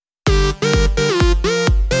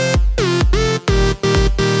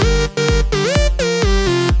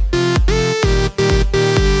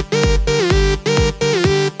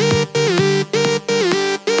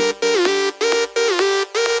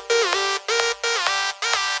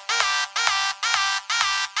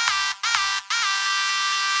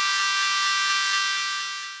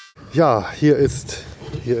Ja, hier ist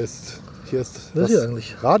das hier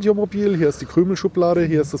eigentlich? Radiomobil, hier ist die Krümelschublade,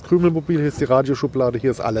 hier ist das Krümelmobil, hier ist die Radioschublade,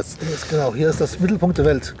 hier ist alles. Hier ist das Mittelpunkt der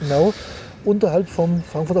Welt. Genau. Unterhalb vom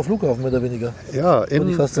Frankfurter Flughafen, mehr oder weniger. Ja,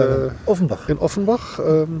 Offenbach. In Offenbach.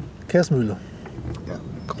 Käsmühle. Ja,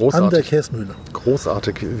 großartig. An der Käsmühle.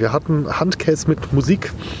 Großartig. Wir hatten Handkäse mit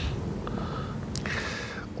Musik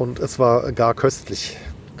und es war gar köstlich.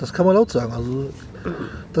 Das kann man laut sagen. Also,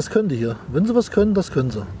 das können die hier. Wenn sie was können, das können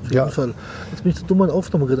sie. Auf jeden Fall. Jetzt bin ich zu dumm, ein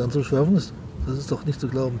Aufnahmegerät anzuschwerfen. Das ist doch nicht zu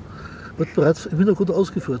glauben. Wird bereits im Hintergrund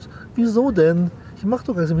ausgeführt. Wieso denn? Ich mache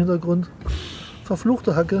doch alles im Hintergrund.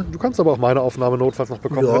 Verfluchte Hacke. Du kannst aber auch meine Aufnahme notfalls noch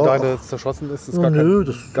bekommen, wenn deine zerschossen ist. Das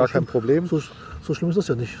ist gar kein Problem. So schlimm ist das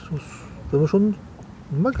ja nicht. Wenn man schon...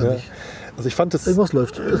 Man kann nicht. Also ich fand irgendwas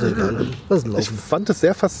läuft. Ist egal. Ich fand es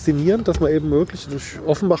sehr faszinierend, dass man eben wirklich durch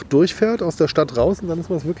Offenbach durchfährt, aus der Stadt raus, und dann ist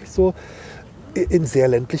man es wirklich so in sehr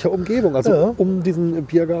ländlicher Umgebung. Also um diesen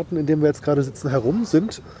Biergarten, in dem wir jetzt gerade sitzen, herum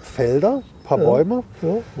sind Felder, ein paar Bäume.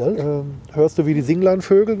 Ja, Wald. Hörst du, wie die Singlein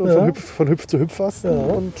vögeln und von Hüpf zu Hüpfasten.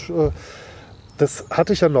 Und das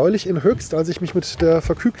hatte ich ja neulich in Höchst, als ich mich mit der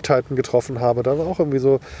Verkügtheiten getroffen habe. Da war auch irgendwie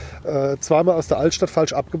so zweimal aus der Altstadt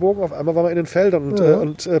falsch abgebogen. Auf einmal war man in den Feldern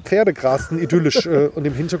und Pferde grasten idyllisch. Und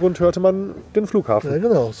im Hintergrund hörte man den Flughafen. Ja,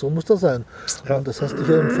 genau, so muss das sein. Ja. Und das hast du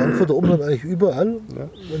hier in Frankfurter Umland eigentlich überall. Ja.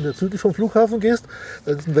 Wenn du südlich vom Flughafen gehst,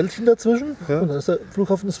 da ist ein Wäldchen dazwischen und dann ist der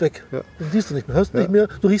Flughafen weg. Ja. Den siehst du nicht mehr, hörst nicht mehr,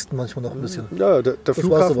 du riechst ihn manchmal noch ein bisschen. Ja,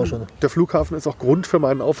 der Flughafen ist auch Grund für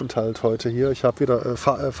meinen Aufenthalt heute hier. Ich habe wieder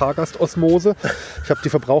Fahrgastosmose. Ich habe die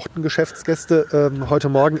verbrauchten Geschäftsgäste heute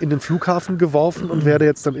Morgen in den Flughafen geworfen und werde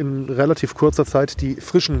jetzt dann in relativ kurzer Zeit die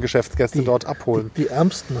frischen Geschäftsgäste dort abholen. Die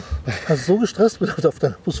Ärmsten. Hast du so gestresst auf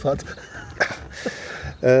deiner Busfahrt?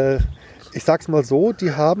 Ich sag's mal so,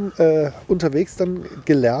 die haben unterwegs dann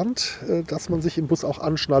gelernt, dass man sich im Bus auch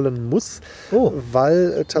anschnallen muss,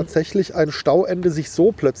 weil tatsächlich ein Stauende sich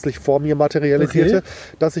so plötzlich vor mir materialisierte,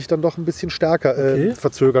 dass ich dann doch ein bisschen stärker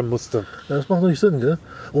verzögern musste. Ja, das macht natürlich Sinn, gell?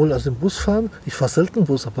 Also im Bus fahren, ich fahre selten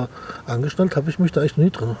Bus, aber angeschnallt habe ich mich da eigentlich noch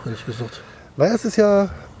nie drin, ehrlich gesagt. Naja, es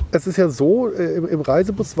ist ja so, im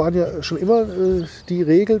Reisebus waren ja schon immer die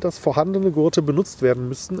Regel, dass vorhandene Gurte benutzt werden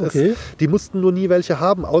müssten. Die mussten nur nie welche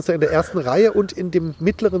haben, außer in der ersten Reihe und in dem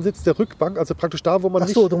mittleren Sitz der Rückbank, also praktisch da, wo man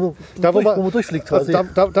wo man durchfliegt. Also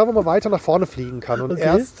da, wo man weiter nach vorne fliegen kann. Und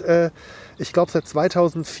erst, ich glaube seit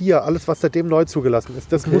 2004, alles was seitdem neu zugelassen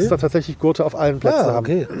ist, das muss da tatsächlich Gurte auf allen Plätzen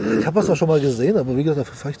haben. Ich habe das auch schon mal gesehen, aber wie gesagt,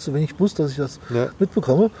 dafür fahre ich zu wenig Bus, dass ich das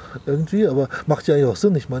mitbekomme irgendwie. Aber macht ja eigentlich auch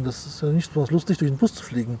Sinn. Ich meine, das ist ja nicht so lustig, durch den Bus zu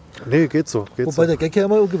fliegen. Nee, geht so. Wobei der Gag ja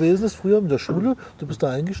immer gewesen ist, früher in der Schule, du bist da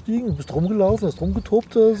eingestiegen, du bist rumgelaufen, hast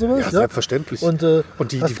rumgetobt oder sowas. Ja, selbstverständlich. Und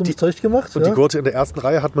hast du das Zeug gemacht? Und die Gurte in der ersten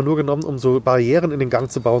Reihe hat man nur genommen, um so Barrieren in den Gang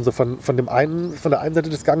zu bauen, so von der einen Seite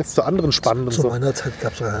des Ganges zur anderen spannen. Zu meiner Zeit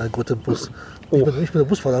gab es ja einen Gurt im Bus. Ich bin der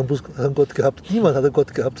Busfahrer einen Gott gehabt. Niemand hat einen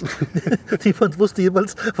Gott gehabt. Niemand wusste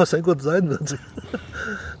jemals, was ein Gott sein wird.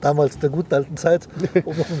 Damals in der guten alten Zeit,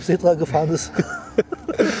 wo noch im Setra gefahren ist.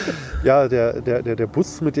 Ja, der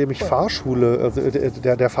Bus, mit dem ich Fahrschule, also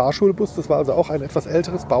der Fahrschulbus, das war also auch ein etwas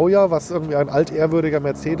älteres Baujahr, was irgendwie ein altehrwürdiger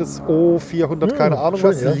Mercedes O400, keine Ahnung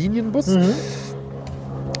schön, was, Linienbus.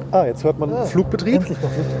 Jetzt hört man Flugbetrieb. Endlich mal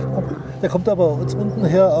Flugbetrieb. Der kommt aber jetzt unten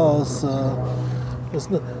her aus, was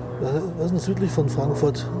ist denn südlich von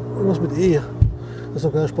Frankfurt? Irgendwas mit E. Das ist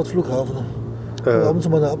noch kein Sportflughafen. Ab und zu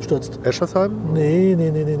mal abstürzt. Eschersheim? Nee.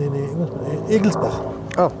 Irgendwas mit E. Egelsbach.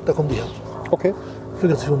 Da kommt die her. Okay.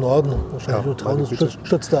 Fliegt jetzt vom Norden. Wahrscheinlich nur 300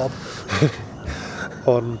 stürzt da ab.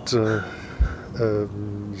 Und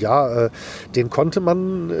den konnte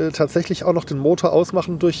man tatsächlich auch noch den Motor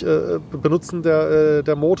ausmachen durch Benutzen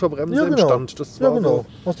der Motorbremse im Stand. Das war genau.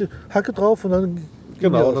 Machst die Hacke drauf und dann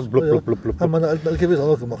und dann blub. Haben meine alten LKWs auch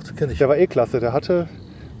noch gemacht, kenne ich. Der war klasse. Der hatte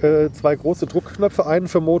 2 große Druckknöpfe, einen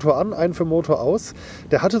für Motor an, einen für Motor aus.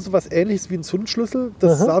 Der hatte sowas Ähnliches wie ein Zündschlüssel.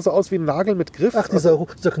 Das sah so aus wie ein Nagel mit Griff. Ach, dieser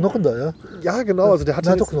Knochen da, ja? Ja, genau. Also der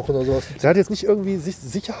hatte Knochen oder sowas. Der hat jetzt nicht irgendwie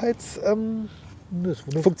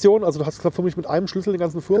Sicherheitsfunktion. Also du hast vermutlich mit einem Schlüssel den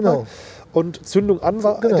ganzen Fuhrpark. Und Zündung an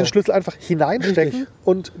war den Schlüssel einfach hineinstecken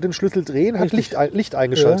und den Schlüssel drehen, hat Licht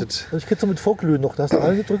eingeschaltet. Ja. Ich kenne so mit Vorglühen noch. Da hast du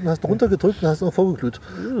reingedrückt, dann hast du runtergedrückt und dann hast du noch vorgeglüht.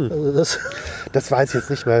 Also das weiß ich jetzt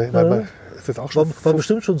nicht mehr. Ist jetzt auch schon war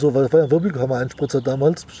bestimmt schon so, weil das war ja ein Wirbelkammer-Einspritzer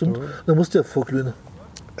damals bestimmt. Da musste ja vorglühen.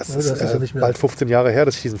 Es ist ja nicht mehr. Bald 15 Jahre her,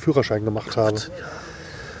 dass ich diesen Führerschein gemacht habe.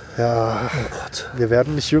 Ja, wir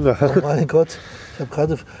werden nicht jünger. Oh mein Gott, ich habe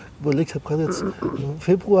gerade überlegt, am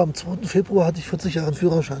 2. Februar hatte ich 40 Jahre einen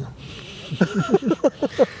Führerschein.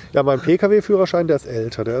 Ja, mein Pkw-Führerschein, der ist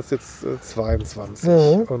älter, der ist jetzt 22.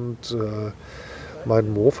 Und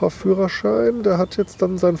Mein Mofa-Führerschein, der hat jetzt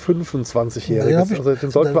dann sein 25-jähriges. Also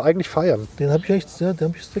den sollten wir eigentlich feiern. Den habe ich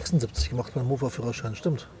 76 gemacht, mein Mofa-Führerschein,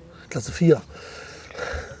 stimmt. Klasse 4.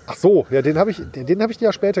 Ach so, ja, den habe ich ein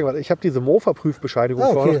Jahr später gemacht. Ich habe diese Mofa-Prüfbescheinigung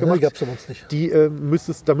vorher noch gemacht. Die gab es bei uns nicht.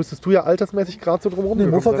 Da müsstest du ja altersmäßig gerade so drumherum. Nee,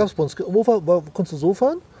 Mofa gab es bei uns. Mofa konntest du so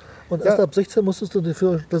fahren und erst ab 16 musstest du die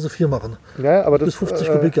Klasse 4 machen. Ja, aber bis 50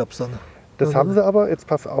 Kubik gab es dann. Das haben sie aber, jetzt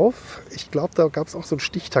pass auf, ich glaube, da gab es auch so einen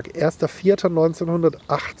Stichtag,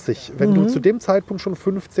 1.4.1980. Wenn du zu dem Zeitpunkt schon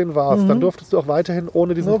 15 warst, dann durftest du auch weiterhin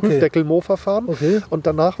ohne diesen Prüfdeckel Mofa fahren. Und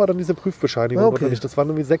danach war dann diese Prüfbescheinigung notwendig. Das waren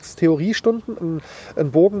irgendwie 6 Theoriestunden, ein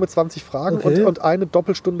Bogen mit 20 Fragen und eine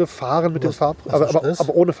Doppelstunde Fahren mit dem Fahrprüfung,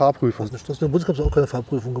 aber ohne Fahrprüfung. Du hast in der Bundeskanzlei auch keine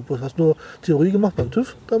Fahrprüfung gemacht. Du hast nur Theorie gemacht beim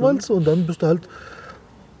TÜV damals und dann bist du halt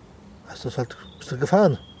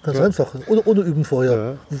gefahren. Ganz einfach, ohne Üben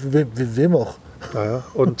vorher. Ja. Wem auch. Ja.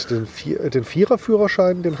 Und den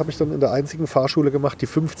Vierer-Führerschein, den habe ich dann in der einzigen Fahrschule gemacht, die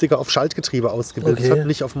 50er auf Schaltgetriebe ausgebildet hat,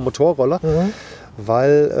 nicht auf dem Motorroller,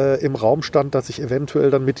 weil im Raum stand, dass ich eventuell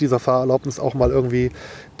dann mit dieser Fahrerlaubnis auch mal irgendwie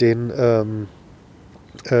den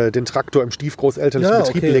Traktor im stiefgroßelterlichen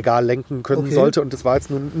Betrieb legal lenken können sollte. Und das war jetzt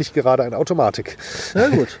nun nicht gerade eine Automatik. Ja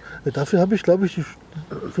gut, dafür habe ich, glaube ich,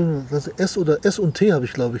 S oder S und T habe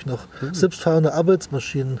ich, glaube ich, noch. Selbstfahrende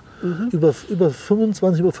Arbeitsmaschinen. Über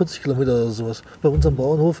 25, über 40 Kilometer oder sowas. Bei unserem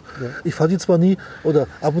Bauernhof. Ja. Ich fahre die zwar nie, oder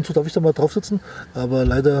ab und zu darf ich da mal drauf sitzen, aber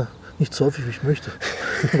leider nicht so häufig, wie ich möchte.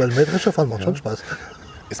 Weil Mähdrescher fahren macht schon Spaß.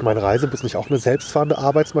 Ist mein Reisebus nicht auch eine selbstfahrende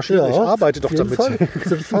Arbeitsmaschine? Ja, ich arbeite doch damit.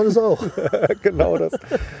 Selbstfahren ist auch. Genau das.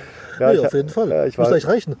 Ja, auf jeden Fall. Muss gleich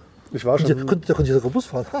reichen. Ich war schon, da konnte ich Bus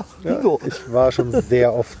fahren. Ich war schon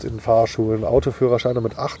sehr oft in Fahrschulen. Autoführerscheine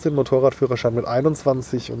mit 18, Motorradführerschein mit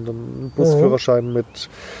 21 und dann Busführerschein mit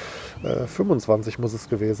 25 muss es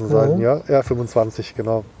gewesen sein. Ja, 25,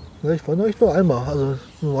 genau. Ja, ich war nur einmal. Also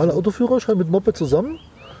normaler Autoführerschein mit Moped zusammen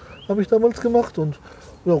habe ich damals gemacht und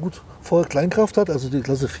ja gut, vorher Kleinkraft hat, also die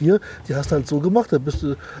Klasse 4, die hast du halt so gemacht, da bist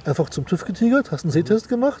du einfach zum TÜV getigert, hast einen Sehtest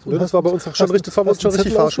gemacht. Und das war bei uns schon richtig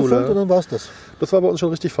Fahrschule. Und dann war es das. Das war bei uns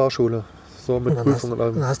schon richtig Fahrschule. So mit Prüfung und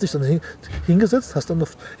allem. Dann hast dich dann hingesetzt, hast dann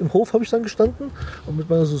im Hof habe ich dann gestanden und mit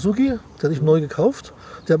meiner Suzuki, die hatte ich neu gekauft,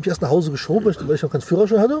 die habe ich erst nach Hause geschoben, weil ich noch keinen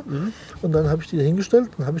Führerschein hatte. Und dann habe ich die da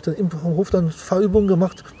hingestellt und habe ich dann im Hof dann Fahrübungen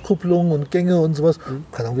gemacht, Kupplungen und Gänge und sowas.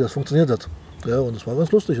 Keine Ahnung, wie das funktioniert hat. Ja, und es war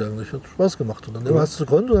ganz lustig eigentlich. Hat Spaß gemacht. Und dann hast du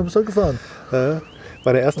gekonnt und dann bist du halt gefahren.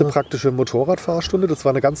 Meine erste praktische Motorradfahrstunde, das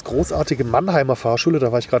war eine ganz großartige Mannheimer Fahrschule.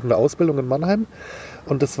 Da war ich gerade in der Ausbildung in Mannheim.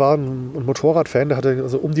 Und das war ein Motorradfan, der hatte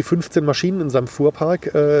also um die 15 Maschinen in seinem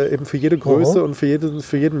Fuhrpark, eben für jede Größe und für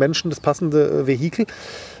jeden Menschen das passende Vehikel.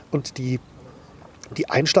 Und die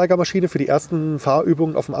Einsteigermaschine für die ersten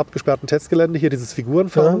Fahrübungen auf dem abgesperrten Testgelände, hier dieses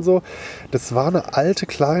Figurenfahren und so, das war eine alte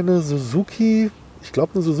kleine Suzuki. Ich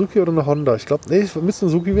glaube eine Suzuki oder eine Honda. Es müsste eine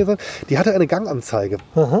Suzuki gewesen sein. Die hatte eine Ganganzeige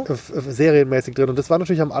serienmäßig drin. Und das war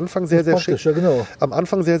natürlich am Anfang sehr schick. Ja, genau. Am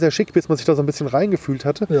Anfang sehr, sehr schick, bis man sich da so ein bisschen reingefühlt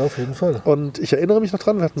hatte. Ja, auf jeden Fall. Und ich erinnere mich noch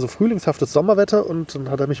dran, wir hatten so frühlingshaftes Sommerwetter und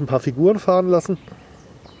dann hat er mich ein paar Figuren fahren lassen.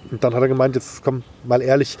 Und dann hat er gemeint, jetzt komm mal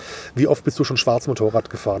ehrlich, wie oft bist du schon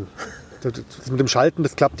Schwarzmotorrad gefahren? Das mit dem Schalten,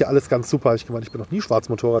 das klappt ja alles ganz super. Ich bin noch nie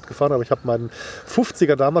Schwarzmotorrad gefahren, aber ich habe meinen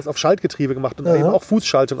 50er damals auf Schaltgetriebe gemacht und eben auch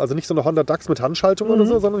Fußschaltung. Also nicht so eine Honda DAX mit Handschaltung oder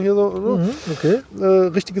so, sondern hier so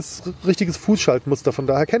richtiges Fußschaltmuster. Von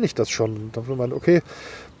daher kenne ich das schon. Und dann habe ich gemeint,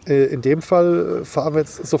 in dem Fall fahren wir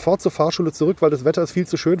jetzt sofort zur Fahrschule zurück, weil das Wetter ist viel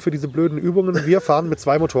zu schön für diese blöden Übungen. Wir fahren mit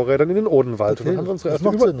 2 Motorrädern in den Odenwald. Und dann haben wir unsere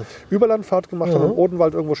erste Überlandfahrt gemacht, haben im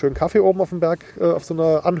Odenwald irgendwo schön Kaffee oben auf dem Berg auf so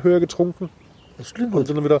einer Anhöhe getrunken. Das klingt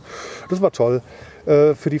gut. Das war toll.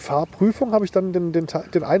 Für die Fahrprüfung habe ich dann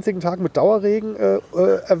den einzigen Tag mit Dauerregen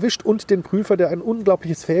erwischt und den Prüfer, der ein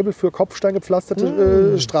unglaubliches Faible für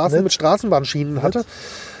kopfsteingepflasterte Straßen mit Straßenbahnschienen hatte.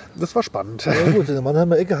 Das war spannend. Ja gut, in der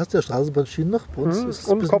Mannheimer Ecke hast du ja Straßenbahnschienen noch.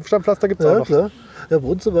 Und Kopfsteinpflaster gibt es auch noch. Klar. Ja, bei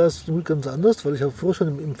uns war es ganz anders, weil ich habe Führerschein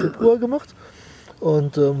im Februar gemacht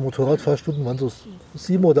und Motorradfahrstunden waren so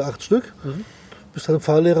 7 oder 8 Stück. Bist halt dem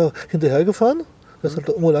Fahrlehrer hinterhergefahren. Du bist halt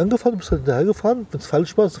irgendwo lang gefahren, bist halt hinterhergefahren. Wenn es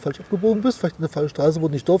falsch war, dass du falsch abgebogen bist, vielleicht in der falschen Straße, wo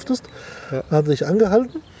du nicht durftest, dann hat er dich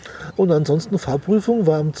angehalten. Und ansonsten Fahrprüfung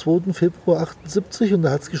war am 2. Februar 78 und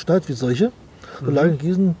da hat es geschneit wie solche. Da lag in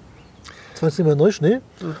Gießen 20 Mal Neuschnee.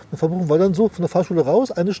 Die Fahrprüfung war dann so, von der Fahrschule raus,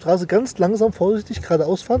 eine Straße ganz langsam, vorsichtig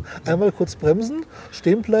geradeaus fahren, einmal kurz bremsen,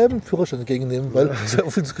 stehen bleiben, Führerschein entgegennehmen, weil es wäre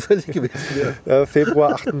viel zu gefährlich gewesen wäre.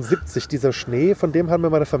 Februar 78, dieser Schnee, von dem haben mir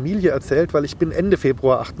meine Familie erzählt, weil ich bin Ende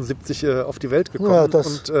Februar 78 auf die Welt gekommen. Ja,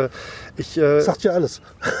 das sagt ja alles.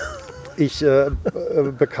 Ich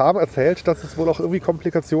bekam erzählt, dass es wohl auch irgendwie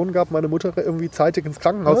Komplikationen gab, meine Mutter irgendwie zeitig ins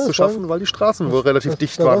Krankenhaus zu schaffen, weil die Straßen wohl relativ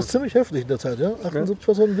dicht da waren. war es ziemlich heftig in der Zeit, ja. 78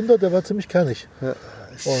 war so ein Winter, der war ziemlich kernig. Ja.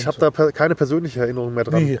 Ich habe da keine persönliche Erinnerung mehr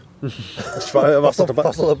dran. Wie? Ich warst doch dabei.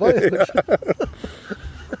 Warst du dabei? Ja.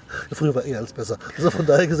 Früher war alles besser. Also von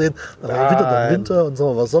daher gesehen, Winter und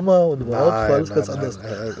Sommer war Sommer und überhaupt war alles ganz anders.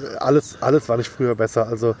 Alles war nicht früher besser.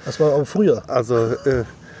 Also, das war auch früher. Also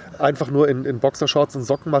einfach nur in Boxershorts und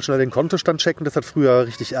Socken mal schnell den Kontostand checken, das hat früher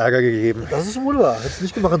richtig Ärger gegeben. Das ist wohl wahr. Hättest du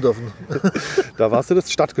nicht machen dürfen. Da warst du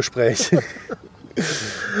das Stadtgespräch.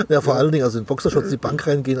 Ja, vor allen Dingen, also in Boxershorts in die Bank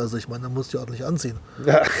reingehen, also ich meine, da musst du ja ordentlich anziehen.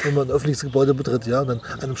 Ja. Wenn man ein öffentliches Gebäude betritt, ja, und dann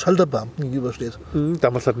einem Schalterbeamten gegenübersteht.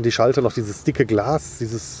 Damals hatten die Schalter noch dieses dicke Glas,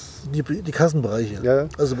 die Kassenbereiche. Ja.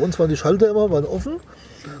 Also bei uns waren die Schalter waren offen.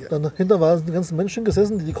 Dann dahinter waren die ganzen Menschen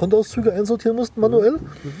gesessen, die Kontoauszüge einsortieren mussten manuell.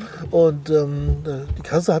 Und die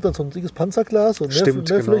Kasse hat dann so ein dickes Panzerglas und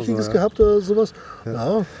mehrflächiges gehabt oder sowas.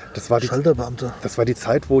 Ja, das war Schalterbeamte. Das war die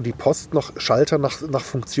Zeit, wo die Post noch Schalter nach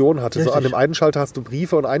Funktion hatte. So an dem einen Schalter hast du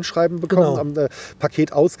Briefe und Einschreiben bekommen. Am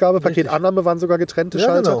Paketausgabe, Paketannahme waren sogar getrennte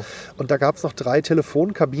Schalter. Genau. Und da gab es noch 3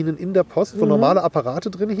 Telefonkabinen in der Post, wo normale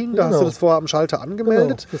Apparate drin hingen. Da hast du das vorher am Schalter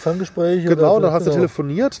angemeldet. Für Fanggespräche. Genau, dann hast du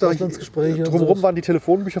telefoniert. Drumherum waren die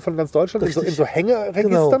Telefonbücher von ganz Deutschland in so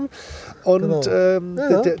Hängeregistern. Genau. Und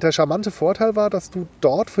der charmante Vorteil war, dass du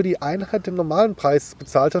dort für die Einheit den normalen Preis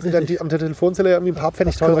bezahlt hast, während an der Telefonzelle ja irgendwie ein paar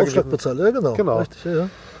Pfennig teurer Aufschlag bezahlt. Ja, genau. Richtig, ja.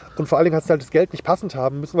 Und vor allen Dingen hast du halt das Geld nicht passend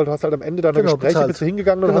haben müssen, weil du hast halt am Ende deiner Gespräche bist du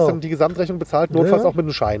hingegangen und hast dann die Gesamtrechnung bezahlt, notfalls auch mit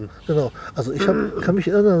einem Schein. Genau. Also ich kann mich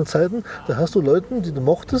erinnern an Zeiten, da hast du Leuten, die du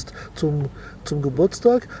mochtest, zum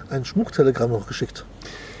Geburtstag ein Schmucktelegramm noch geschickt.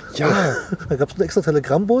 Ja, da gab es einen extra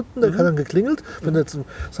Telegrammboten, der hat dann geklingelt. Wenn jetzt,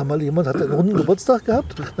 sag mal, jemand hat einen runden Geburtstag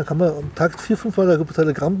gehabt, dann kann man am Tag 4-5 Mal der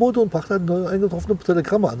Telegrammbote und brachte dann neu eingetroffene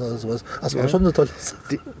Telegramme an oder sowas. Das war schon eine tolle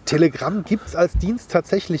Sache. Telegramm gibt es als Dienst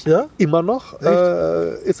tatsächlich immer noch.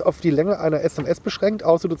 Ist auf die Länge einer SMS beschränkt,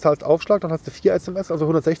 außer du zahlst Aufschlag, dann hast du 4 SMS, also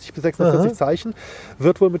 160 bis 640 Zeichen.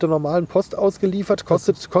 Wird wohl mit der normalen Post ausgeliefert,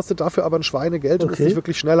 kostet dafür aber ein Schweinegeld und ist nicht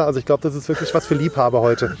wirklich schneller. Also ich glaube, das ist wirklich was für Liebhaber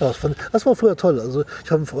heute. Ja, das war früher toll. Also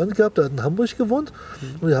ich habe einen Freund gehabt, der hat in Hamburg gewohnt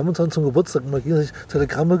und wir haben uns dann zum Geburtstag immer gegenseitig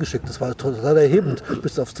Telegramme geschickt. Das war total erhebend.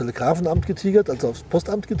 Bist du aufs Telegrafenamt getigert, also aufs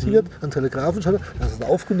Postamt getigert, an Telegrafenschalter, hast du das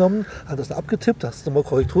aufgenommen, hast das abgetippt, hast du nochmal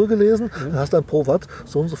Korrektur gelesen, dann hast du dann pro Watt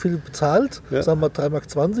so und so viel bezahlt, sagen wir mal 3,20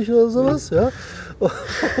 Mark oder sowas. Ja.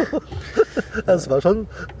 Das war schon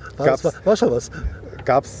was.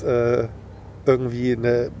 Gab es irgendwie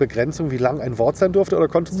eine Begrenzung, wie lang ein Wort sein durfte? Oder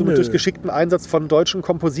konntest du durch geschickten Einsatz von deutschen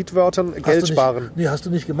Kompositwörtern Geld sparen? Nee, hast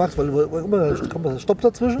du nicht gemacht, weil immer kommt ein Stopp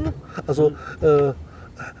dazwischen. Also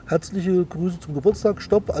herzliche Grüße zum Geburtstag,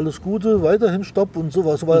 Stopp, alles Gute, weiterhin Stopp und so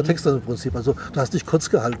war der Text dann im Prinzip. Also du hast dich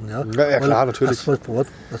kurz gehalten. Ja, klar, natürlich.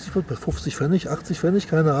 Hast du bei 50 Pfennig, 80 Pfennig,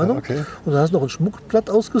 keine Ahnung. Okay. Und dann hast du noch ein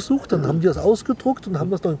Schmuckblatt ausgesucht, dann haben die das ausgedruckt und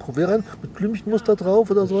haben das noch in Kuvert rein mit Blümchenmuster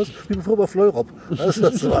drauf oder sowas, wie früher bei Fleurop.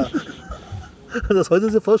 Das war... Wenn du das heute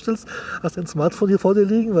dir vorstellst, hast du ein Smartphone hier vor dir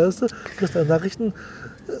liegen, weißt du, kriegst deine Nachrichten,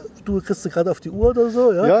 du kriegst gerade auf die Uhr oder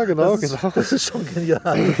so. Ja, genau. Das ist schon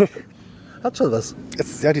genial. Hat schon was.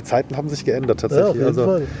 Die Zeiten haben sich geändert tatsächlich. Ja, auf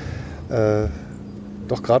jeden Fall.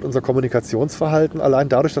 Doch gerade unser Kommunikationsverhalten, allein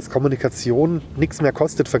dadurch, dass Kommunikation nichts mehr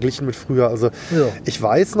kostet, verglichen mit früher. Also ich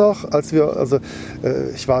weiß noch,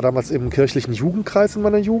 ich war damals im kirchlichen Jugendkreis in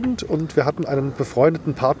meiner Jugend und wir hatten einen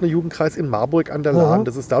befreundeten Partnerjugendkreis in Marburg an der Lahn.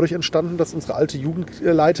 Das ist dadurch entstanden, dass unsere alte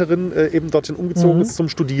Jugendleiterin eben dorthin umgezogen ist zum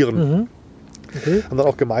Studieren. Okay. Haben dann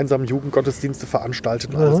auch gemeinsam Jugendgottesdienste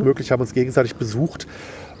veranstaltet und alles Mögliche, haben uns gegenseitig besucht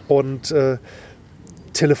und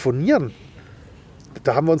telefonieren.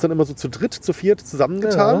 Da haben wir uns dann immer so zu dritt, zu viert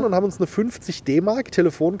zusammengetan und haben uns eine 50 D-Mark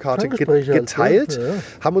Telefonkarte geteilt,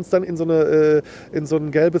 haben uns dann in so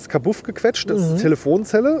ein gelbes Kabuff gequetscht, das ist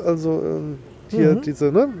Telefonzelle, also hier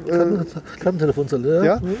diese, Kartentelefonzelle,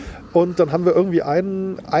 ja. Und dann haben wir irgendwie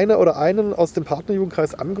einen aus dem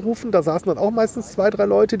Partnerjugendkreis angerufen, da saßen dann auch meistens 2, 3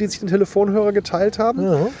 Leute, die sich den Telefonhörer geteilt haben.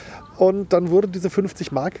 Ja. Und dann wurde diese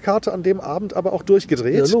 50-Mark-Karte an dem Abend aber auch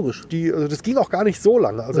durchgedreht. Ja, logisch. Das ging auch gar nicht so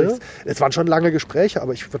lange. Also es waren schon lange Gespräche,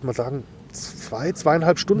 aber ich würde mal sagen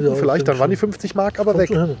 2,5 Stunden vielleicht. Dann waren die 50 Mark aber weg.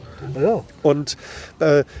 Ja. Und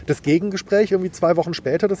das Gegengespräch irgendwie 2 Wochen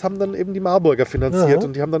später, das haben dann eben die Marburger finanziert.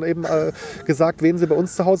 Und die haben dann eben gesagt, wen sie bei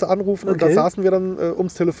uns zu Hause anrufen. Und da saßen wir dann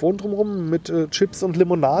ums Telefon drumherum mit Chips und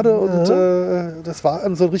Limonade. Und das war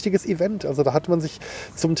so ein richtiges Event. Also da hat man sich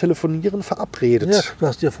zum Telefonieren verabredet. Ja, du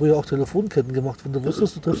hast ja früher auch Telefonketten gemacht. Wenn du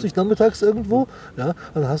wusstest, du triffst dich nachmittags irgendwo, dann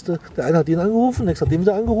hast du, der eine hat den angerufen, der nächste hat den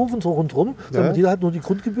wieder angerufen, so rundherum, damit jeder halt nur die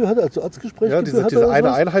Grundgebühr hatte, also Gespräch Ja, geführt diese oder eine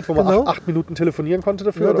sowas. Einheit, wo man Genau. 8 Minuten telefonieren konnte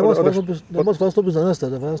dafür. Ja, damals oder? war es noch besonders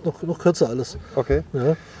da war es noch kürzer alles. Okay.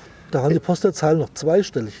 Ja. Da waren die Postleitzahlen noch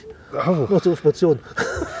zweistellig. Oh. Noch zur Information.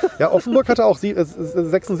 Ja, Offenburg hatte auch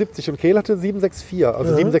 76 und Kehl hatte 764,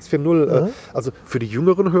 also 7640. Also für die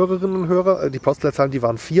jüngeren Hörerinnen und Hörer, die Postleitzahlen, die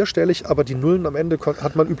waren vierstellig, aber die Nullen am Ende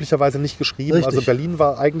hat man üblicherweise nicht geschrieben. Richtig. Also Berlin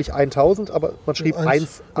war eigentlich 1000, aber man schrieb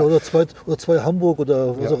 1. Oder zwei Hamburg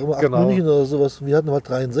oder was auch immer, 8 genau. München oder sowas. Wir hatten halt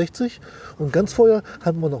 63 und ganz vorher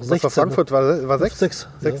hatten wir noch 16. Was war Frankfurt? War 6? 6.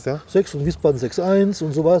 6, ja. 6 und Wiesbaden 6,1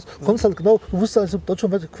 und sowas. Du konntest halt genau, du wusstest also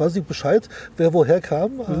deutschlandweit quasi Bescheid, wer woher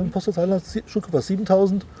kam. Postleitzahl hat Stuttgart war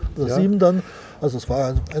 7000 oder 7 dann. Also es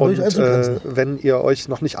war Und einzugrenzen. wenn ihr euch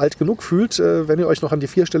noch nicht alt genug fühlt, wenn ihr euch noch an die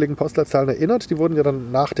vierstelligen Postleitzahlen erinnert, die wurden ja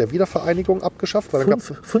dann nach der Wiedervereinigung abgeschafft. Weil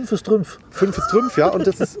 5 ist Trümpf. 5 ist Trümpf, ja. Und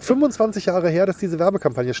das ist 25 Jahre her, dass diese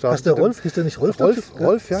Werbekampagne startet. Heißt der Rolf? Hieß der nicht Rolf?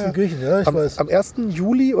 Rolf, ja. Figürchen, ja, ich weiß. Am 1.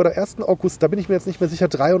 Juli oder 1. August, da bin ich mir jetzt nicht mehr sicher,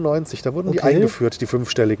 93, da wurden die eingeführt, die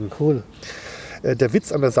fünfstelligen. Cool. Der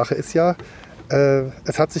Witz an der Sache ist ja,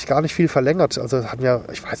 es hat sich gar nicht viel verlängert. Also hatten ja,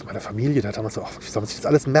 ich weiß, meine Familie, da hat damals so, wie soll man sich das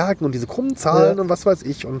alles merken und diese krummen Zahlen und was weiß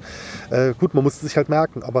ich. Und gut, man musste sich halt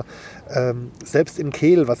merken. Aber selbst in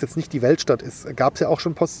Kehl, was jetzt nicht die Weltstadt ist, gab es ja auch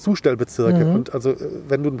schon Postzustellbezirke. Und also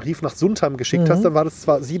wenn du einen Brief nach Sundheim geschickt hast, dann war das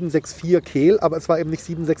zwar 764 Kehl, aber es war eben nicht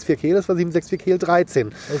 764 Kehl, es war 764 Kehl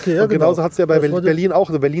 13. Okay, ja, und genauso hat es ja bei Das war Berlin auch,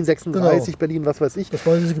 also Berlin 36, Genau. Berlin was weiß ich. Das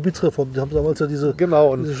war diese Gebietsreform, die haben damals ja diese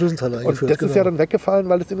Schlüsselteile eingeführt. Und das ist ja dann weggefallen,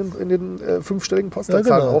 weil es in den fünfstelligen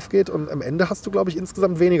Postleitzahlen aufgeht und am Ende hast du, glaube ich,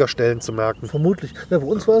 insgesamt weniger Stellen zu merken. Vermutlich. Ja, bei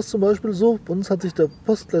uns war es zum Beispiel so, bei uns hat sich der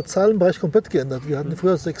Postleitzahlenbereich komplett geändert. Wir hatten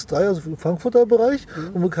früher 6,3, also im Frankfurter Bereich,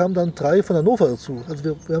 und wir kamen dann 3 von Hannover dazu. Also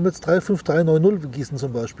wir haben jetzt 35390 Gießen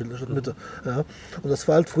zum Beispiel, statt Mitte. Ja. Und das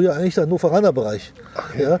war halt früher eigentlich der Hannoveraner Bereich.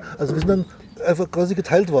 Okay. Ja. Also wir sind dann einfach quasi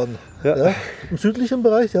geteilt worden. Ja. Ja. Im südlichen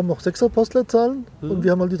Bereich, die haben noch 6er Postleitzahlen und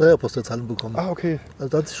wir haben halt die 3er Postleitzahlen bekommen. Ah, okay. Also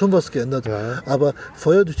da hat sich schon was geändert. Ja. Aber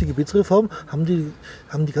vorher durch die Gebietsreform haben die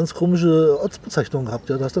ganz komische Ortsbezeichnungen gehabt.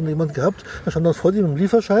 Ja. Da hast dann jemand gehabt, da stand dann vor dir mit dem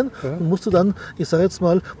Lieferschein und musste dann, ich sage jetzt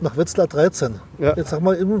mal, nach Wetzlar 13. Ja. Jetzt sag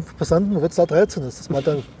mal im Passanten, wo Wetzlar 13 ist. Das meint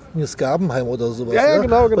dann Skabenheim oder sowas. Ja,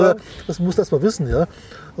 genau. Oder, das musst du erst mal wissen, ja.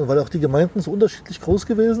 Und weil auch die Gemeinden so unterschiedlich groß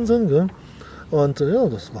gewesen sind, ja. Und ja,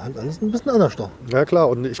 das war halt alles ein bisschen anders da. Ja klar,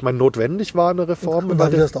 und ich meine, notwendig war eine Reform. Und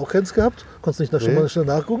Navi hast du auch keins gehabt? Konntest nicht mal schnell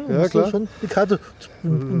nachgucken? Ja, klar. Schon die Karte.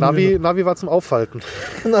 Navi war zum Auffalten.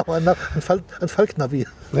 Genau, ein Falk-Navi.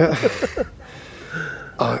 Ja.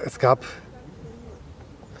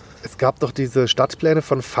 Es gab doch diese Stadtpläne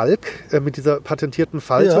von Falk mit dieser patentierten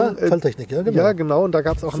Faltung. Ja, Falltechnik, ja genau. Ja, genau. Und da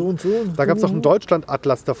gab es auch, auch einen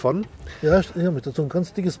Deutschland-Atlas davon. Ja, mit so ein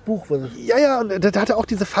ganz dickes Buch. Ja, und da hatte auch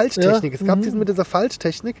diese Falttechnik. Es gab diesen mit dieser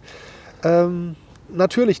Falttechnik.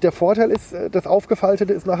 Natürlich, der Vorteil ist, das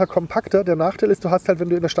Aufgefaltete ist nachher kompakter. Der Nachteil ist, du hast halt, wenn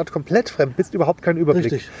du in der Stadt komplett fremd bist, überhaupt keinen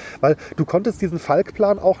Überblick. Richtig. Weil du konntest diesen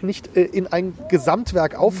Falkplan auch nicht in ein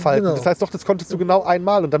Gesamtwerk auffalten. Genau. Das heißt doch, das konntest du genau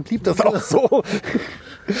einmal und dann blieb das auch so.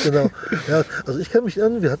 Genau. Ja, also ich kann mich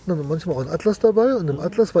erinnern, wir hatten dann manchmal auch einen Atlas dabei und im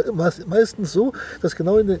Atlas war meistens so, dass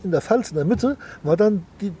genau in der Pfalz, in der Mitte, war dann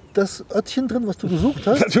das Örtchen drin, was du gesucht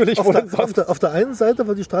hast. Natürlich, auf der einen Seite,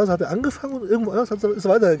 weil die Straße hatte angefangen und irgendwo anders ist es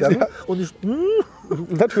weitergegangen. Ja. Und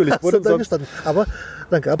natürlich wurde da gestanden. Aber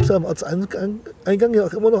dann gab es ja am Ortseingang ja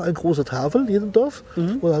auch immer noch eine große Tafel, in jedem Dorf,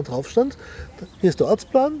 wo da drauf stand, hier ist der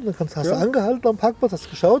Ortsplan, dann hast du angehalten am Parkplatz,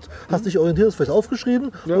 hast geschaut, hast dich orientiert, hast vielleicht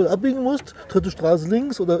aufgeschrieben, wo du abbiegen musst, dritte Straße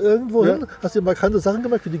links oder irgendwo hin, hast dir markante Sachen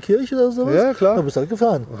gemerkt, wie die Kirche oder sowas. Ja, klar. Dann bist du halt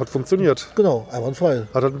gefahren. Hat funktioniert. Genau, einwandfrei.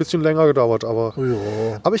 Hat halt ein bisschen länger gedauert, aber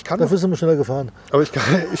ich kann. Dafür sind wir schneller gefahren. Aber ich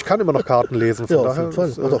kann immer noch Karten lesen. Von daher auf jeden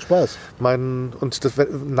Fall. Macht auch Spaß.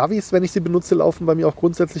 Navis, wenn ich sie benutze, laufen bei mir auch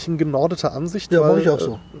grundsätzlich in genordeter Ansicht. Ja, mache ich auch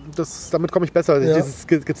so. Damit komme ich besser. Ja. Dieses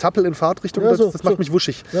Gezappel in Fahrtrichtung, das macht mich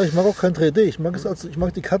wuschig. Ja, ich mag auch kein 3D. Ich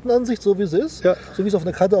mag die Kartenansicht, so wie sie ist. Ja. So wie ich es auf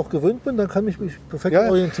einer Karte auch gewöhnt bin, dann kann ich mich perfekt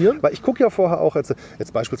orientieren. Weil ich gucke ja vorher auch, jetzt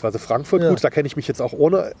beispielsweise Frankfurt, gut, da kenne ich mich jetzt auch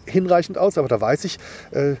ohne hinreichend aus, aber da weiß ich,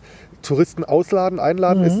 Touristen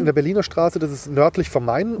einladen ist in der Berliner Straße, das ist nördlich vom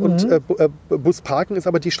Main und Busparken ist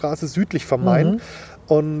aber die Straße südlich vom Main.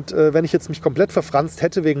 Und wenn ich jetzt mich komplett verfranst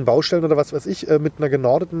hätte wegen Baustellen oder was weiß ich, mit einer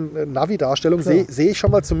genordeten Navi-Darstellung, sehe ich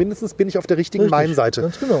schon mal, zumindest bin ich auf der richtigen Main-Seite.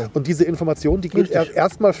 Ganz genau. Und diese Information, die geht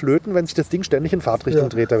erstmal flöten, wenn sich das Ding ständig in Fahrtrichtung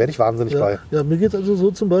dreht. Da werde ich wahnsinnig bei. Ja, mir geht es also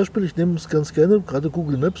so zum Beispiel, ich nehme es ganz gerne, gerade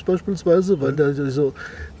Google Maps beispielsweise, weil da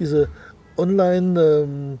diese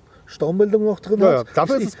Online- Staumeldung noch drin hat.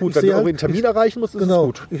 Dafür ist es gut. Wenn du irgendwie einen Termin erreichen musst, ist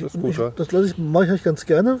es gut. Das mache ich eigentlich ganz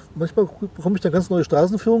gerne. Manchmal bekomme ich dann ganz neue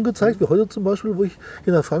Straßenführungen gezeigt, wie heute zum Beispiel, wo ich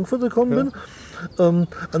hier nach Frankfurt gekommen bin.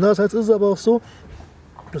 Andererseits ist es aber auch so,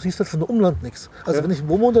 du siehst halt von der Umland nichts. Also wenn ich im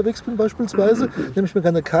Momo unterwegs bin beispielsweise, nehme ich mir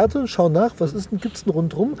keine Karte, schaue nach, was gibt es denn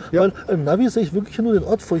rundherum, weil im Navi sehe ich wirklich nur den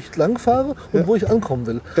Ort, wo ich langfahre und wo ich ankommen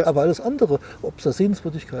will. Aber alles andere, ob es da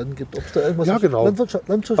Sehenswürdigkeiten gibt, ob es da irgendwas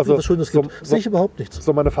Landschaft also, was Schönes gibt, sehe ich überhaupt nichts.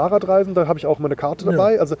 So meine Fahrradreisen, da habe ich auch meine Karte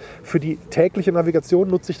dabei. Also für die tägliche Navigation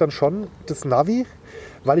nutze ich dann schon das Navi,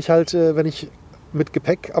 weil ich halt, wenn ich mit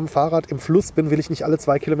Gepäck am Fahrrad im Fluss bin, will ich nicht alle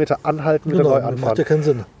 2 Kilometer anhalten, wieder neu anfahren. Macht ja keinen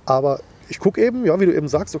Sinn. Aber ich gucke eben, wie du eben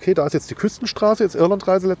sagst, okay, da ist jetzt die Küstenstraße, jetzt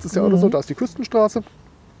Irlandreise letztes Jahr oder so, da ist die Küstenstraße.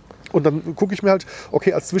 Und dann gucke ich mir halt,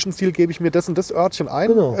 okay, als Zwischenziel gebe ich mir das und das Örtchen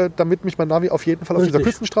ein, damit mich mein Navi auf jeden Fall auf dieser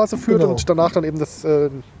Küstenstraße führt und danach dann eben das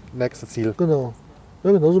nächste Ziel. Genau.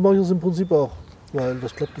 Ja, genau so mache ich das im Prinzip auch. Weil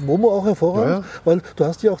das klappt im Momo auch hervorragend, weil du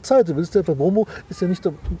hast ja auch Zeit. Du willst ja bei Momo, ist ja nicht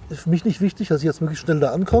für mich nicht wichtig, dass ich jetzt möglichst schnell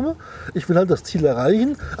da ankomme. Ich will halt das Ziel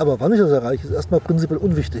erreichen, aber wann ich das erreiche, ist erstmal prinzipiell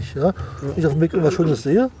unwichtig. Ja? Wenn ich auf dem Weg irgendwas Schönes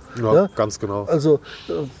sehe, ganz genau. Also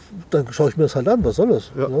dann schaue ich mir das halt an, was soll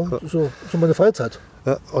das? So meine Freizeit.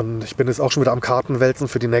 Ja, und ich bin jetzt auch schon wieder am Kartenwälzen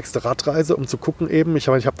für die nächste Radreise, um zu gucken eben. Ich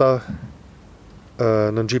hab da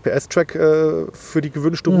einen GPS-Track für die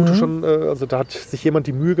gewünschte Route schon. Also da hat sich jemand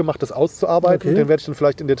die Mühe gemacht, das auszuarbeiten. Den werde ich dann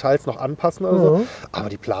vielleicht in Details noch anpassen. So. Aber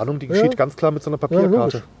die Planung, die geschieht ganz klar mit so einer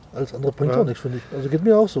Papierkarte. Ja, alles andere bringt auch nichts, finde ich. Also geht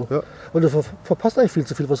mir auch so. Ja. Weil du verpasst eigentlich viel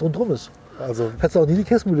zu viel, was rundherum ist. Also hättest du auch nie die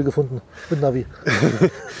Käsemühle gefunden mit Navi.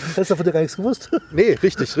 Hättest du von dir gar nichts gewusst. Nee,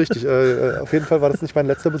 richtig. Auf jeden Fall war das nicht mein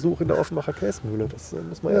letzter Besuch in der Offenbacher Käsemühle. Das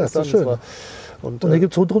muss man erst sagen. Schön. Und hier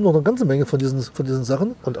gibt es rundherum noch eine ganze Menge von diesen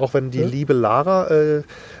Sachen. Und auch wenn die liebe Lara,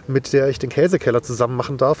 mit der ich den Käsekeller zusammen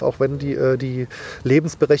machen darf, auch wenn die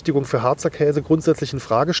Lebensberechtigung für Harzer Käse grundsätzlich in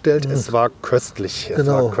Frage stellt, es war köstlich. Es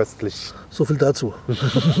war köstlich. So viel dazu.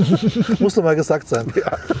 Muss doch mal gesagt sein.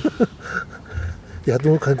 Ja. Die hat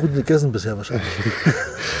nur keinen guten gegessen bisher wahrscheinlich.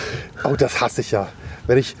 Oh, das hasse ich ja.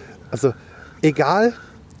 Egal.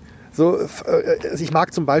 So, ich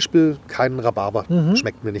mag zum Beispiel keinen Rhabarber.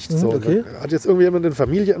 Schmeckt mir nicht so. Okay. Hat jetzt irgendwie jemand in der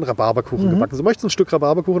Familie einen Rhabarberkuchen gebacken. So, möchtest du ein Stück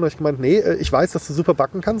Rhabarberkuchen? Da habe ich gemeint, nee, ich weiß, dass du super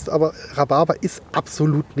backen kannst, aber Rhabarber ist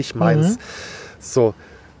absolut nicht meins. So.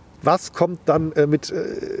 Was kommt dann mit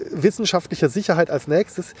wissenschaftlicher Sicherheit als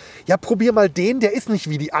nächstes? Ja, probier mal den, der ist nicht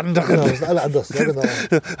wie die anderen. Genau, das sind alle anders. Ja, genau.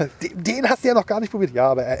 Den hast du ja noch gar nicht probiert.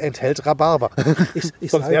 Ja, aber er enthält Rhabarber.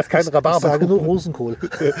 Sonst wäre es kein Rhabarber. Ich sage nur Rosenkohl.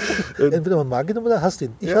 Entweder man mag ihn oder man hasst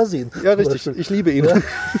ihn. Ich hasse ihn. Ja, richtig. Ich liebe ihn. Ja.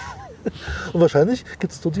 Und wahrscheinlich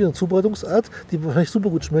gibt es dort hier eine Zubereitungsart, die wahrscheinlich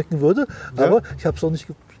super gut schmecken würde, aber ich habe es auch nicht.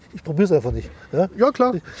 Ich probiere es einfach nicht. Ja,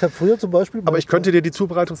 klar. Ich habe früher zum Beispiel... Aber ich könnte dir die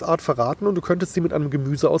Zubereitungsart verraten und du könntest sie mit einem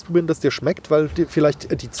Gemüse ausprobieren, das dir schmeckt, weil dir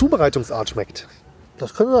vielleicht die Zubereitungsart schmeckt.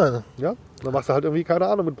 Das kann sein. Ja, dann machst du halt irgendwie, keine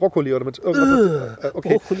Ahnung, mit Brokkoli oder mit irgendwas. Okay.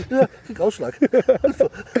 Brokkoli, ja, krieg Ausschlag.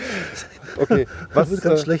 Okay, das wird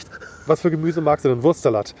ganz schlecht. Was für Gemüse magst du denn?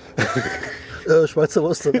 Wurstsalat? Schweizer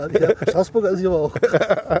Wurstsalat, ja. Straßburger esse ich aber auch.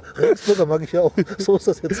 Regensburger mag ich ja auch. So ist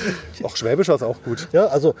das jetzt nicht. Auch Schwäbischer ist auch gut. Ja,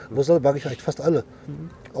 also Wurstsalat mag ich eigentlich fast alle.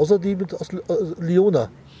 Außer die aus Liona.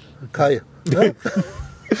 Kai. Ja?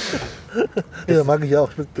 Ja, mag ich ja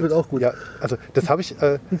auch. Schmeckt auch gut. Ja, also das habe ich...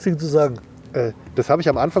 Nichts gegen zu sagen. Das habe ich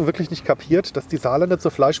am Anfang wirklich nicht kapiert, dass die Saarländer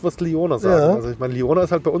zur Fleischwurst Liona sagen. Ja. Also ich meine, Liona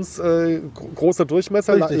ist halt bei uns großer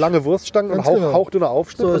Durchmesser, lange Wurststangen und hauchdünner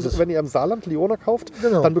Aufschnitt. So also wenn ihr im Saarland Liona kauft,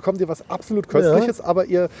 dann bekommt ihr was absolut Köstliches, aber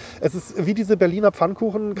es ist wie diese Berliner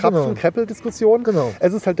Pfannkuchen, Krapfen, Kreppel-Diskussion. Genau.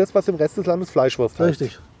 Es ist halt das, was im Rest des Landes Fleischwurst heißt.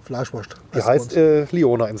 Richtig, Fleischwurst. Die heißt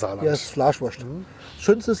Liona im Saarland. Ja, es ist Fleischwurst.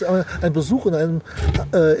 Schönste ist ein Besuch in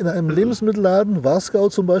einem Lebensmittelladen, Warskau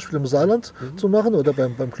zum Beispiel im Saarland zu machen oder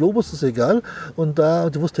beim Globus, ist egal, und da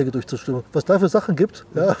die Wursttheke durchzustimmen. Was da für Sachen gibt,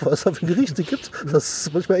 was da für Gerichte gibt, das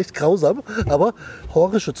ist manchmal echt grausam, aber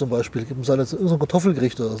Horische zum Beispiel gibt im Saarland so ein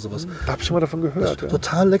Kartoffelgericht oder sowas. Da habe ich schon mal davon gehört.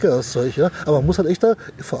 Total leckeres Zeug, ja, aber man muss halt echt da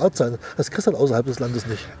vor Ort sein. Das kriegst du halt außerhalb des Landes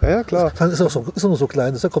nicht. Ja, klar. Dann ist er nur so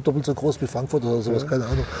klein, das kommt doppelt so groß wie Frankfurt oder sowas, keine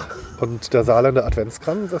Ahnung. Und der Saarländer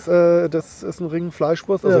Adventskranz, das ist ein Ring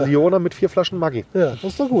Fleischwurst, also Liona mit 4 Flaschen Maggi. Ja, das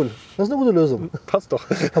ist doch cool. Das ist eine gute Lösung. Passt doch.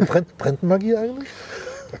 Brennt Maggi eigentlich?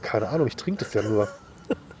 Ja, keine Ahnung, ich trinke das ja nur.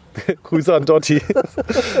 Grüße an Dotti.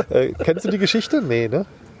 Kennst du die Geschichte? Nee, ne?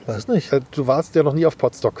 Weiß nicht. Du warst ja noch nie auf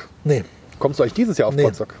Potsdok. Nee. Kommst du eigentlich dieses Jahr auf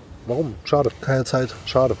Potsdok? Warum? Schade. Keine Zeit.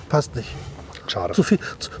 Schade. Passt nicht. Schade. Zu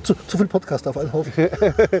viel Podcast auf einen Haufen.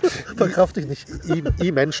 Verkraft ich nicht.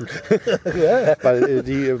 Menschen. Weil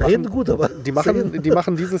reden gut, aber die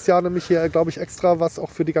machen dieses Jahr nämlich hier, glaube ich, extra was auch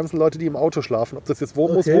für die ganzen Leute, die im Auto schlafen. Ob das jetzt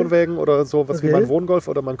Wohnwagen oder so was wie mein Wohngolf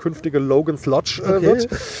oder mein künftiger Logan's Lodge wird.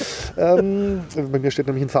 Bei mir steht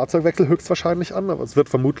nämlich ein Fahrzeugwechsel höchstwahrscheinlich an, aber es wird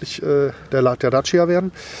vermutlich der Dacia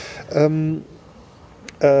werden.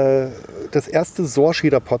 Das erste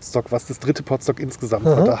Sorschieder Potsdok, was das dritte Potsdok insgesamt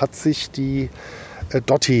war, da hat sich die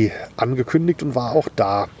Dotti angekündigt und war auch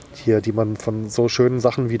da. Hier, die man von so schönen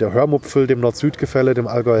Sachen wie der Hörmupfel, dem Nord-Süd-Gefälle, dem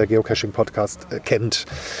Allgäuer Geocaching-Podcast kennt.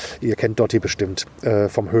 Ihr kennt Dotti bestimmt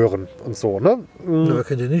vom Hören und so, ne? Ja, wer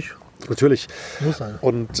kennt ihr nicht? Natürlich. Muss sein.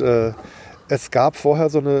 Und es gab vorher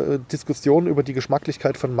so eine Diskussion über die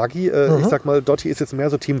Geschmacklichkeit von Maggi. Ich sag mal, Dotti ist jetzt mehr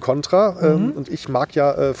so Team Contra und ich mag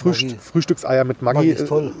ja Frühstückseier mit Maggi. Maggi ist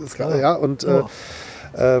toll. Ja, und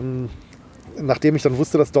nachdem ich dann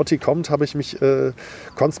wusste, dass Dotti kommt, habe ich mich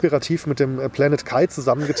konspirativ mit dem Planet Kai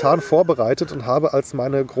zusammengetan, vorbereitet und habe, als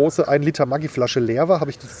meine große 1 Liter Maggi-Flasche leer war,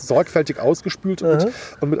 habe ich das sorgfältig ausgespült und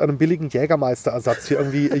mit einem billigen Jägermeister-Ersatz hier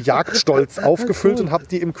irgendwie Jagdstolz aufgefüllt und habe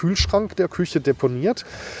die im Kühlschrank der Küche deponiert.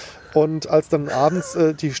 Und als dann abends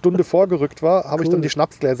die Stunde vorgerückt war, habe ich dann die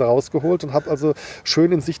Schnapsgläser rausgeholt und habe also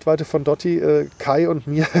schön in Sichtweite von Dotti, Kai und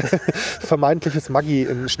mir vermeintliches Maggi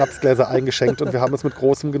in Schnapsgläser eingeschenkt und wir haben es mit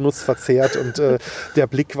großem Genuss verzehrt und der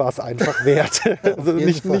Blick war es einfach wert. Also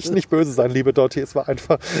nicht böse sein, liebe Dotti, es war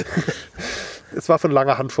einfach... Es war von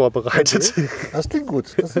langer Hand vorbereitet. Okay. Das klingt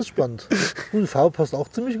gut, das ist spannend. Und die Farbe passt auch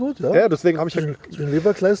ziemlich gut. Ja, deswegen habe ich... Zwischen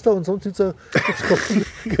Leberkleister und sonst gibt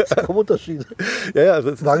es kaum Unterschiede. Ja,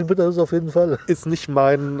 also Wagenbitter ist es auf jeden Fall. Ist nicht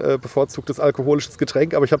mein bevorzugtes alkoholisches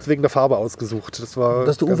Getränk, aber ich habe es wegen der Farbe ausgesucht. Das war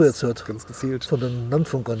dass der Uwe jetzt hört. Ganz gezielt. Von den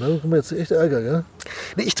Landfunkern. Ne? Da kommen wir jetzt echt Ärger, gell?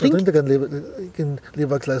 Nee, ich trinkt trinke gern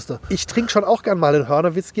Leberkleister. Ich trinke schon auch gern mal einen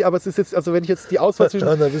Hörner-Whisky, aber es ist jetzt, also wenn ich jetzt die Auswahl zwischen...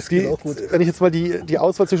 Wenn ich jetzt mal die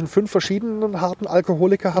Auswahl zwischen 5 verschiedenen harten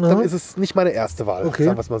Alkoholiker habe, dann ist es nicht meine erste Wahl, sagen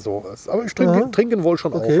wir es mal so. Aber ich trinke ihn wohl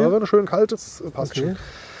schon auch. Aber wenn er schön kalt ist, passt schon.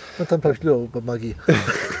 Und dann bleibe ich lieber bei Maggi.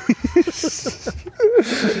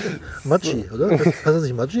 Maggi, oder? Heißt das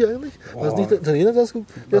nicht Maggi eigentlich? War das nicht der Italiener, der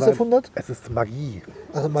es erfunden hat? Es ist Magie.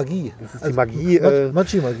 Also Magie. Es ist die Magie.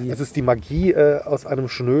 Maggi-Magie. Es ist die Magie, aus einem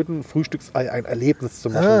schnöden Frühstücksei ein Erlebnis zu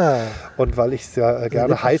machen. Und weil ich es ja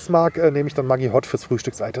gerne heiß mag, nehme ich dann Maggi Hot fürs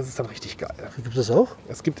Frühstücksei. Das ist dann richtig geil. Gibt es das auch?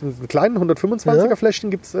 Es gibt in kleinen 125er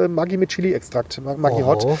Fläschchen gibt's Maggi mit Chili-Extrakt. Maggi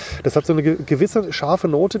Hot. Das hat so eine gewisse scharfe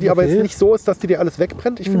Note, die aber jetzt nicht so ist, dass die dir alles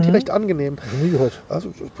wegbrennt. Ich finde die recht angenehm. Nie gehört.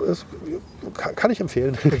 Also kann ich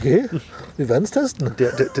empfehlen. Okay, wir werden es testen.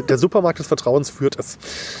 Der Supermarkt des Vertrauens führt es.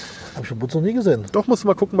 Habe ich schon noch nie gesehen. Doch, musst du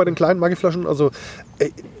mal gucken bei den kleinen Maggi-Flaschen. Also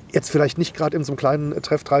jetzt vielleicht nicht gerade in so einem kleinen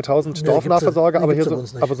Treff 3000 Dorfnahversorger, aber hier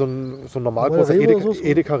so ein normal großer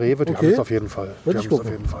Edeka Rewe, die haben es auf jeden Fall.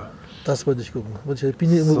 Das wollte ich gucken. Ich bin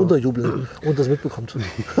hier immer unterjubeln und das mitbekommt.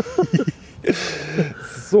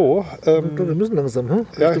 So, wir müssen langsam,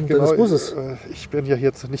 Richtung deines Busses. Ich bin ja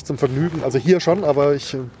jetzt nicht zum Vergnügen, also hier schon, aber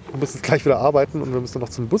ich muss jetzt gleich wieder arbeiten und wir müssen noch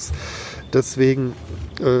zum Bus. Deswegen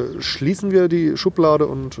schließen wir die Schublade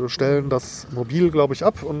und stellen das Mobil, glaube ich,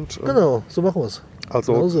 ab. Und, genau, so machen wir es.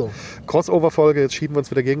 Also Crossover-Folge, jetzt schieben wir uns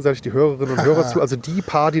wieder gegenseitig die Hörerinnen und Hörer zu. Also die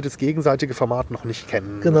paar, die das gegenseitige Format noch nicht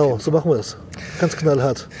kennen. Genau, so machen wir es. Ganz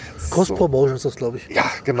knallhart. Cross-Promotion ist das, glaube ich. Ja,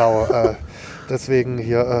 genau. Deswegen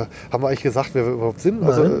hier haben wir eigentlich gesagt, wer wir überhaupt sind.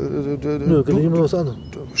 Also, nö, nehmen wir was an.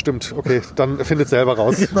 Stimmt, okay, dann findet selber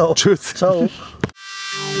raus. Genau. Tschüss. Ciao.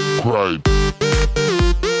 Right.